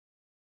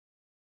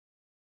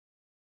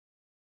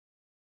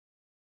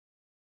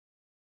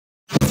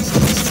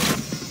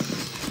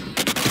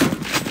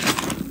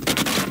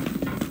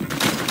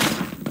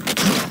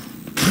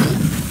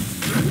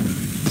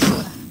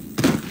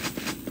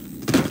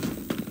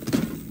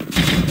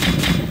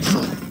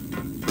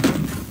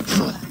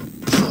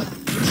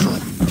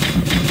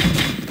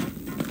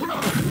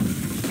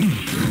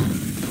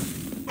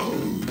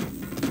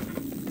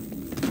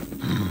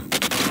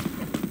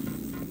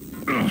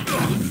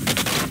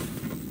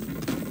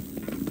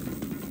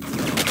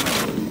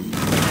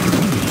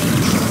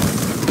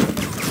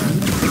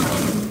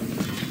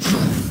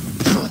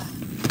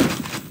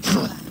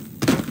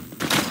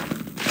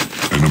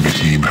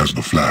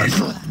flag.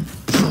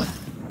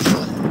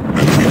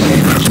 Enemy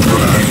team has the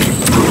flag.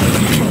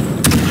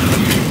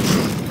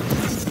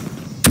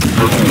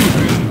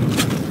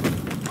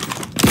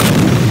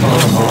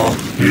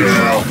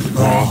 Yeah.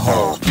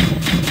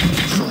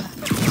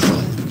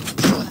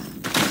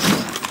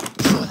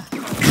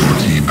 Your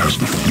team has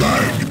the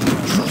flag.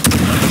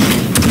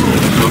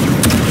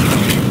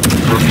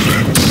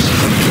 Defense.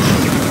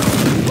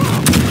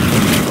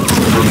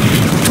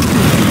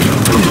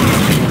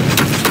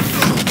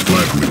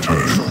 Flag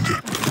returned.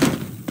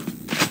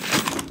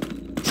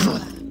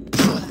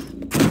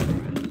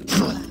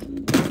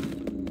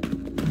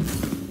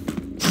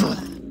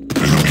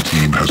 Enemy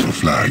team has the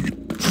flag.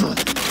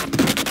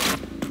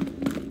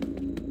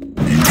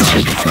 You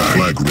have the flag.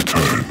 Flag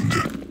returned.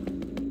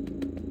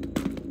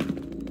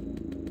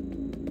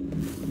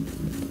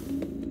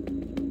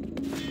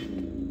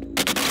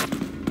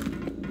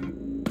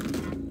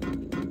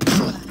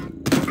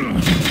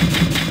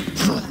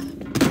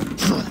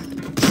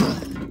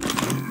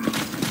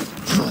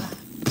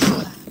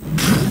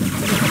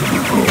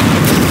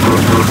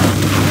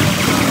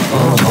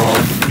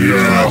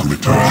 Yeah. Flag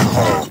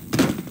returned.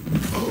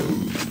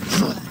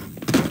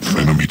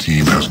 Enemy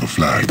team has the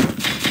flag.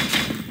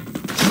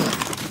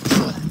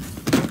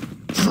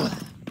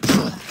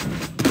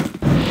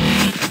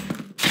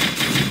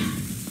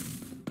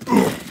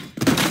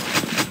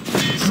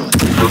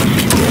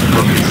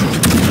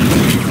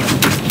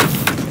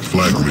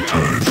 Flag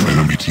returned.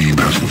 Enemy team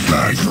has the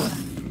flag.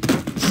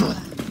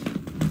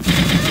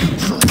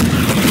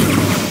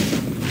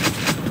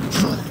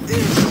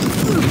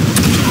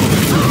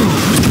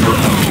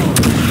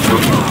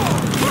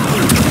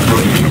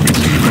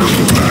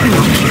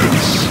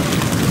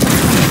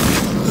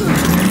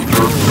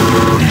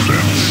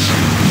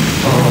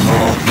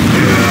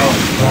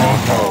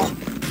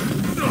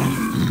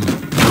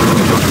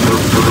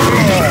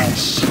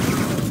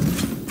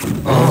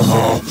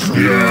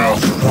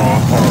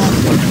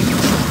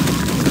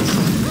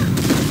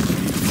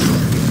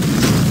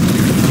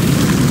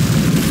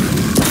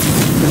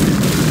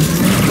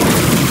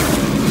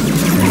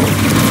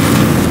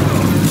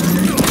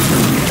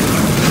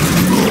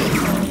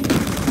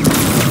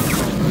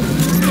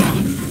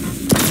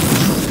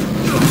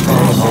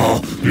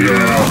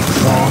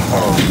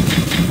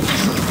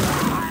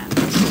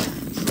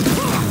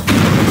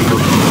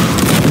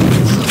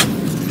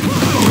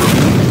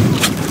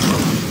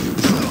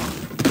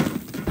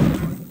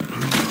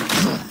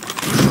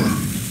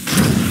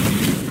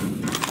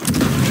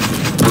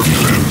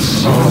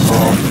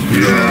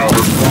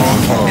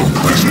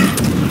 Impressive.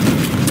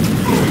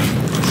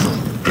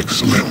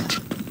 Excellent.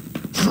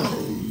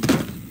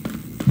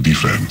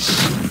 Defense.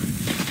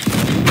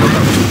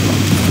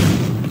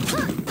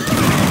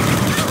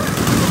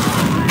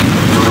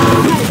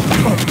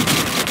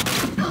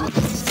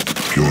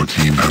 Your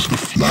team has the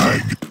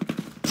flag.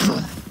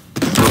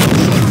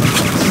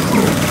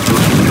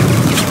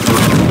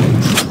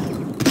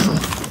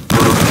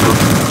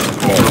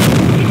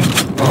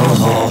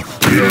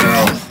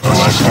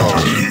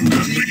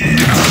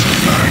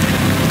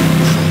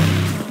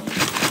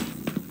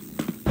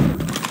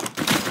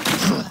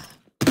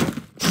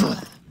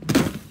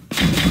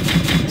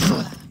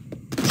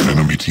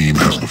 Enemy team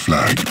has the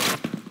flag.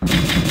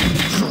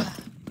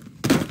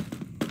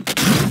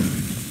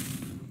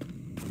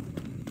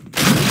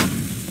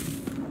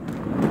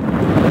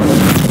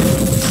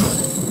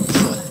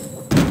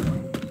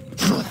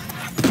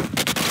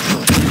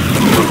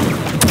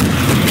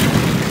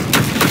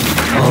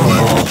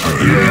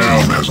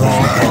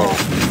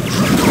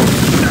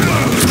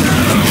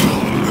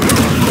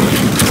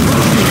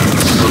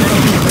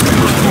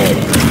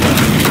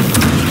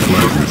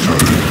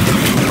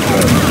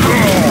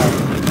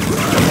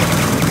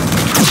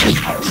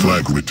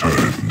 Flag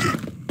returned.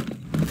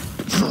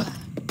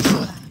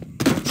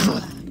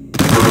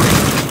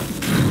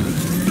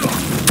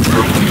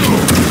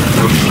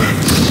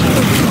 Defense.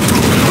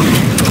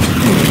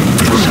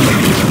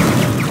 Excellent.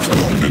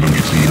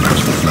 Enemy team has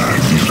the flag.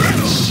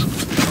 Defense.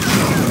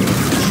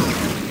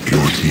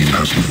 Your team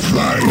has the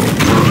flag.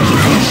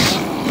 Defense.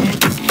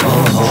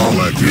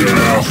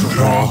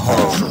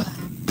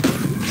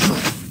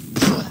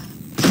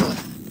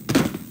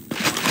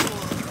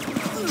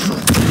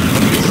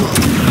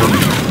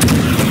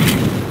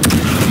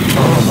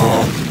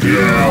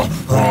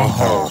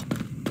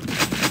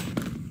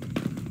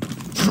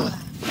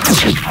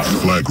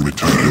 Flag returned. Flag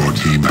return. Your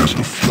team has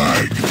the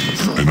flag.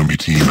 Enemy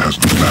team has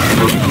the flag.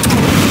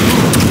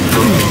 Flag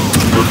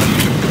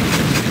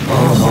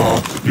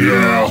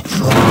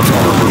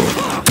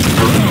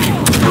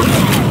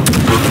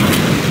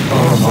return.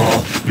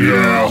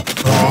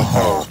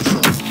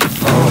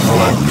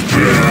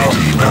 Your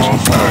team has the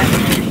flag.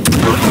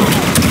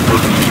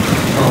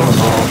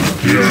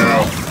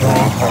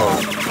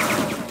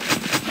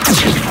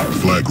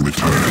 Flag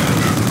returned.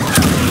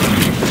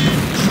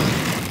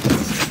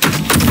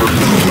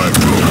 Flag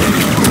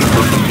returned.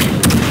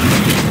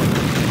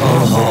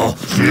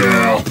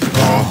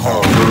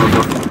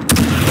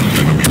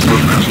 Enemy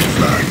team has the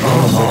flag.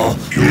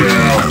 Your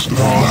team has the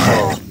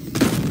flag.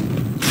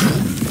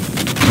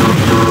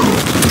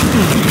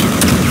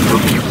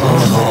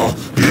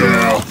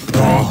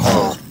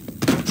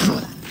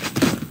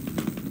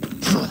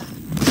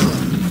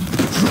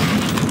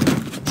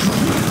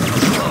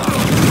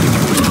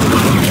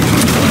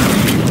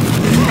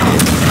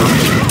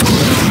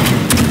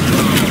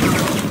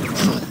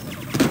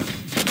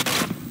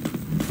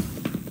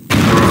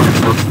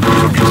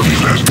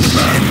 has the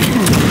flag.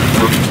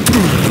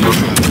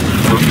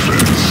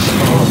 Defense.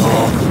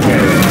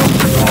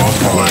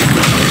 Flag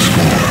return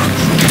score.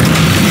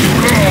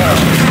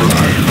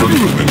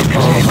 Your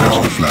team has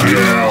the flag. Enemy team has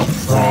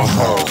the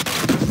flag.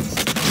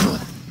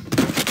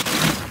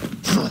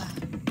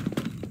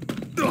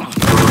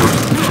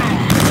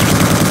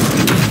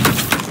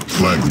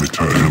 Flag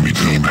return. Enemy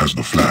team has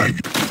the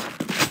flag.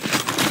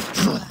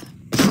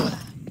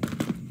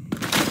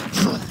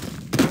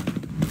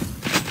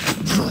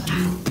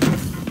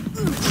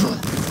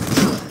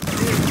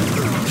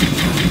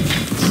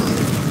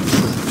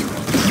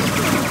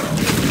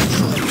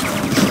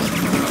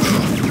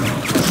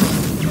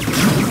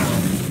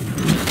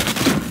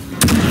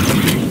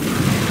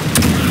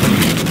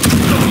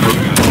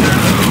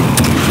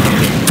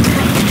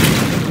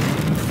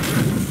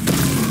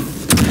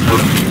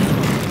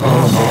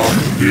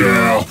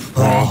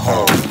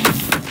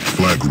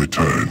 Flag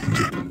returned.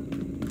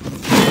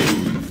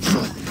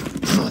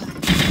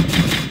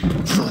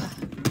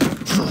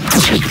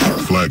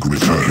 Flag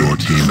returned. Your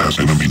team has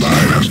enemy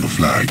flag has the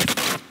flag.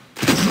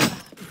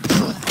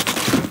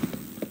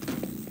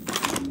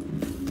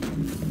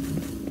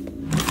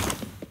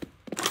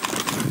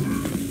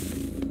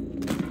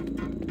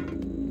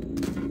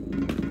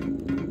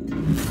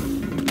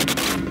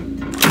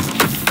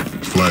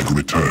 Flag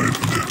returned.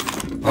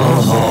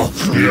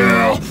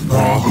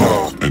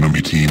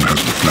 Enemy team has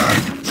the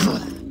flag.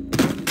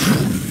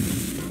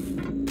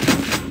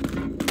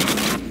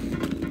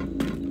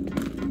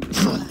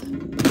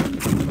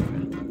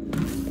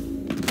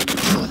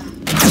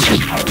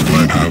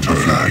 Flag have the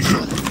flag.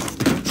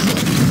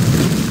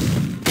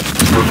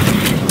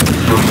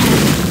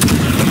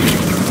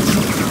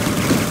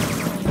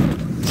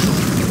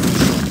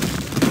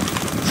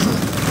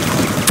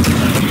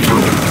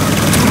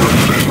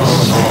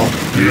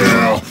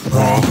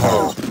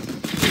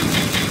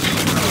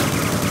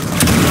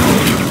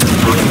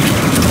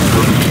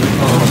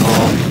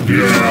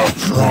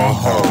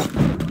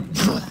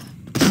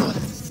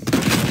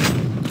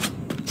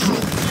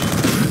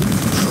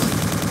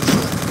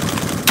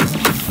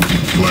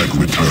 Flag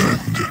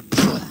returned.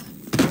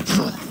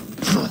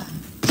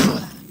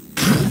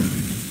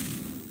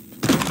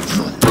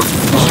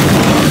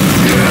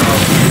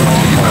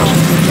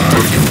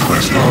 Flag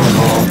impressive.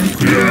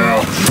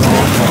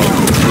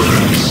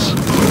 Defense.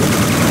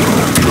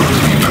 Your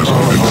team has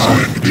been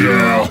flagged.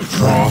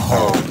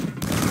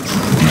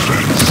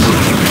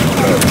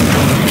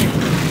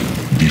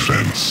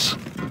 Defense.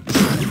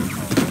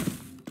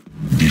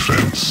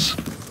 Defense.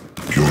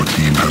 Your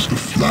team has the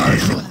flag.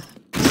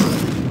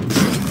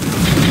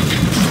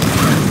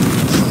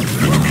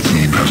 Enemy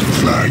team has the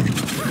flag.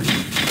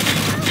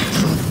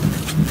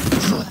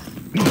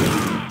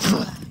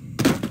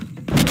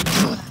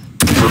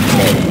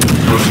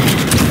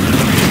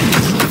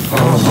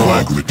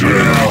 Flag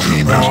returned. Enemy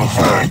team has the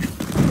flag.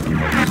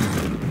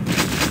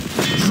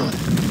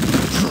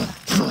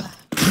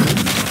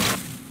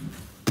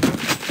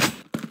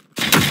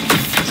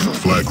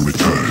 Flag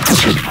returned.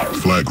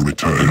 Flag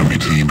returned. Enemy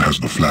team has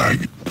the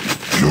flag.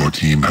 Your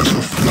team has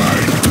the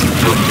flag.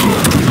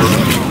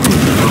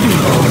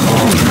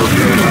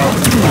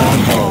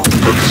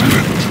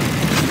 Excellent.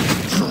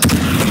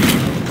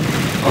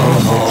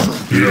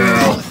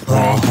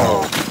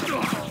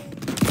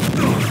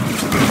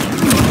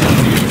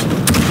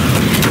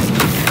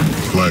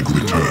 Flag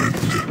returned.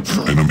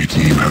 Enemy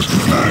team has the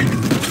flag.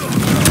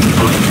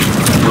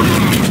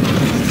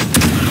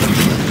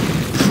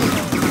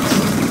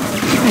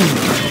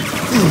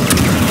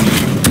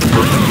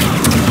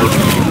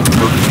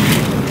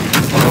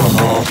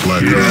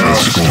 Flag return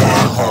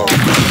score.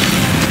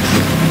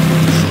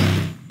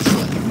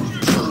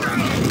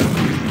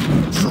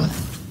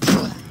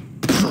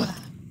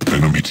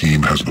 Enemy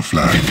team has the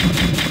flag.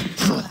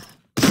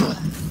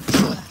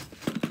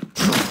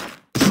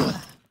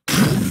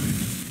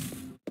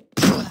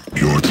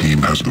 Your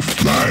team has the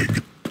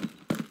flag.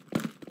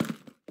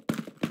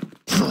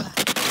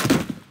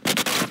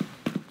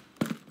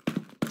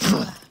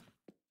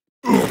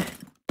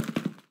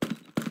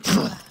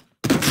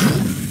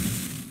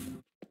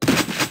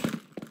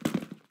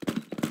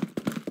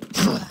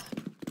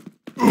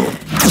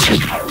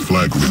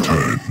 Flag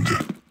returned.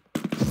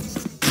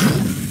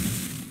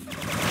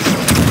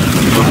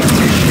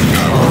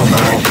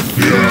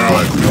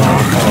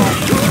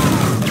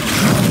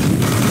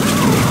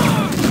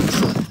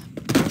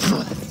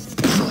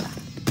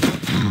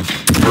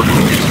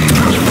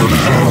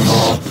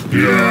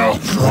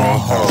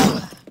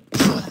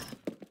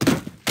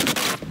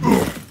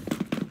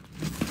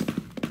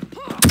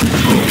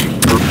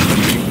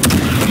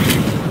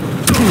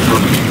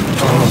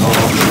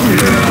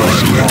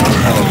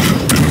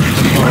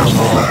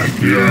 Flag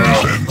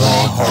Defense.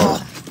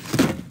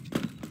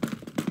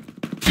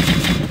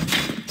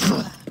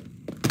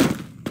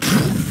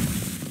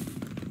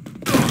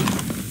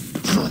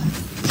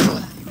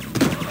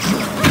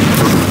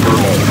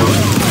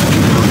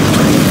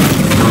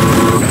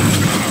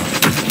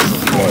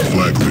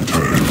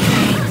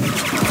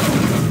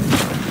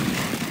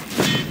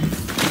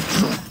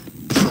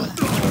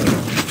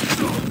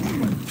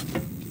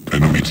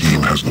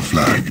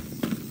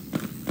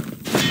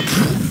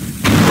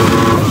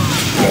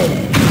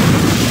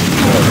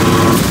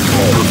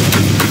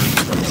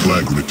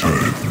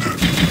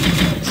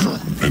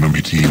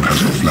 Enemy team has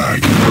the flag.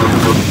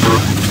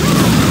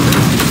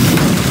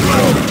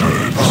 Flag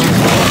returns.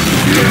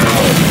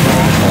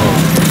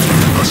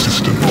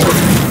 Assistant.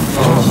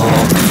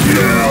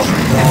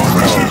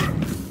 Impressive.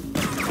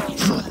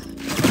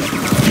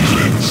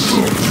 Defense.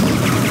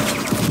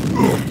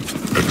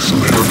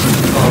 Excellent.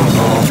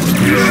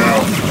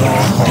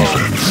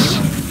 Defense.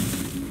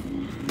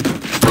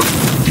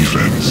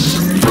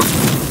 Defense.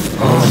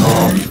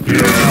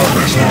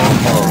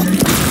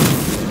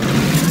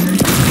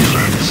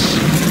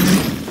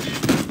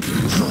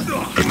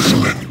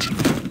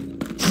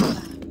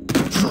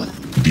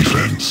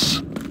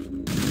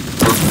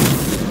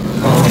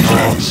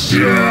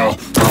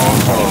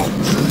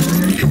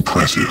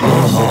 Impressive.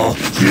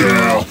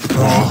 Defense.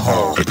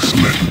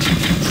 Excellent.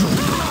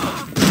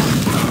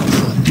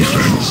 Defense.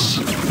 Defense.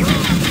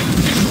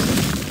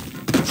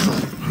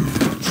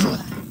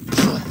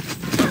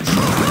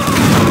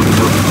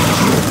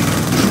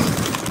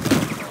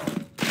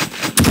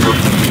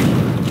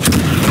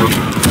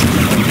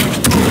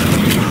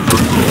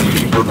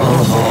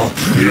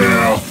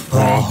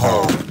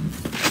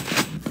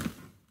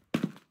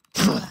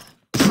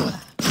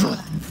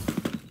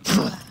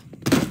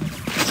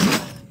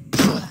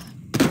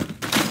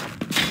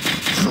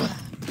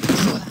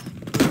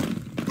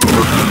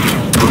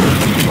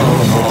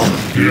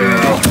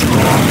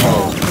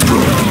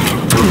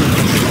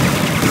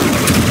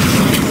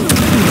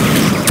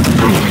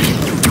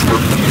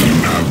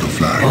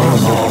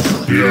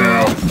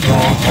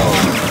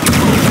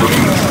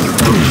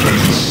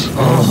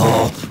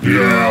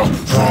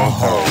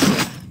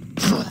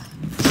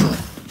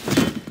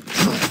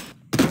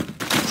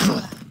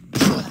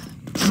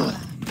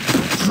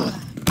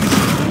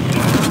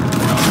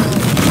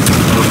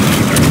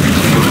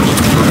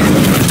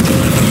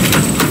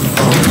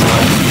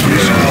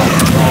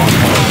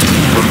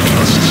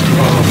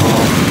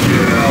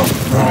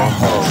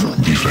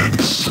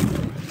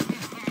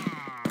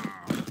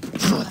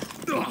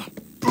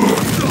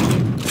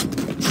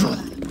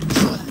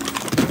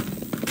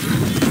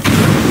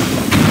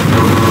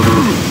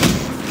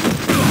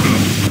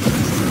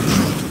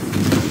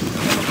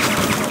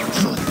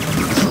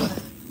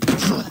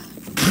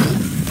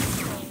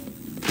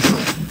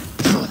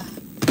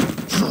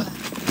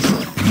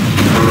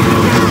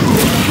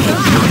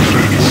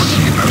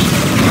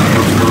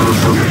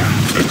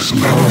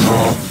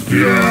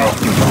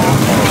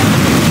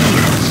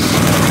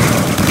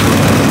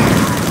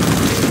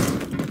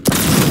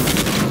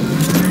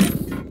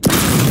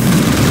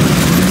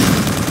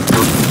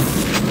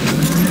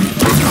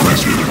 Impressive.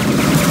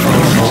 Excellent.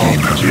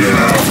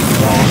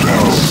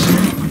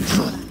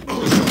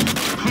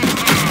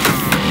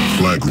 Defense.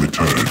 Flag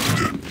returned.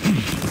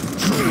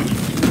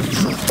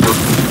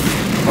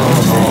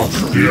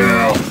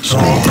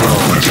 Score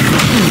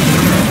impressive.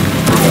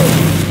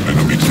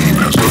 Enemy team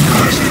has been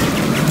passive.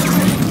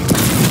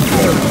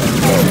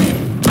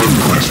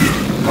 Impressive.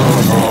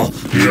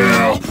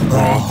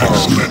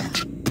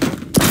 Excellent.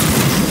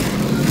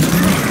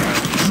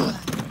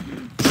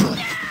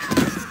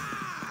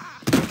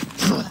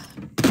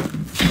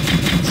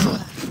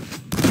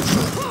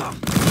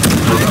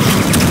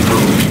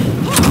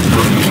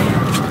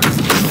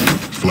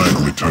 Flag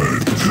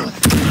returned.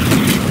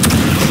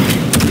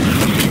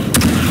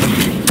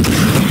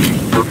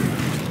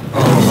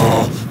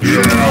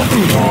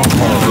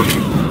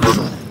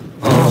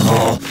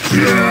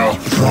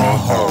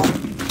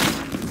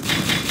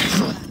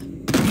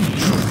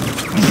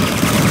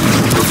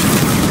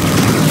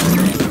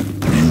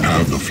 You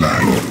have the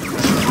flag.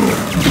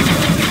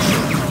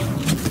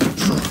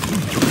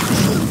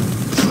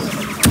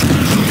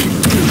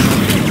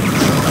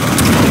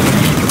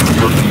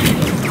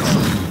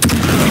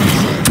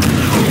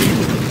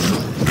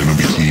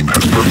 Enemy team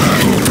has the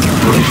flag.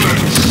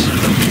 Defense.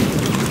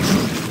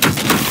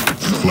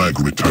 Flag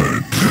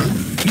returned.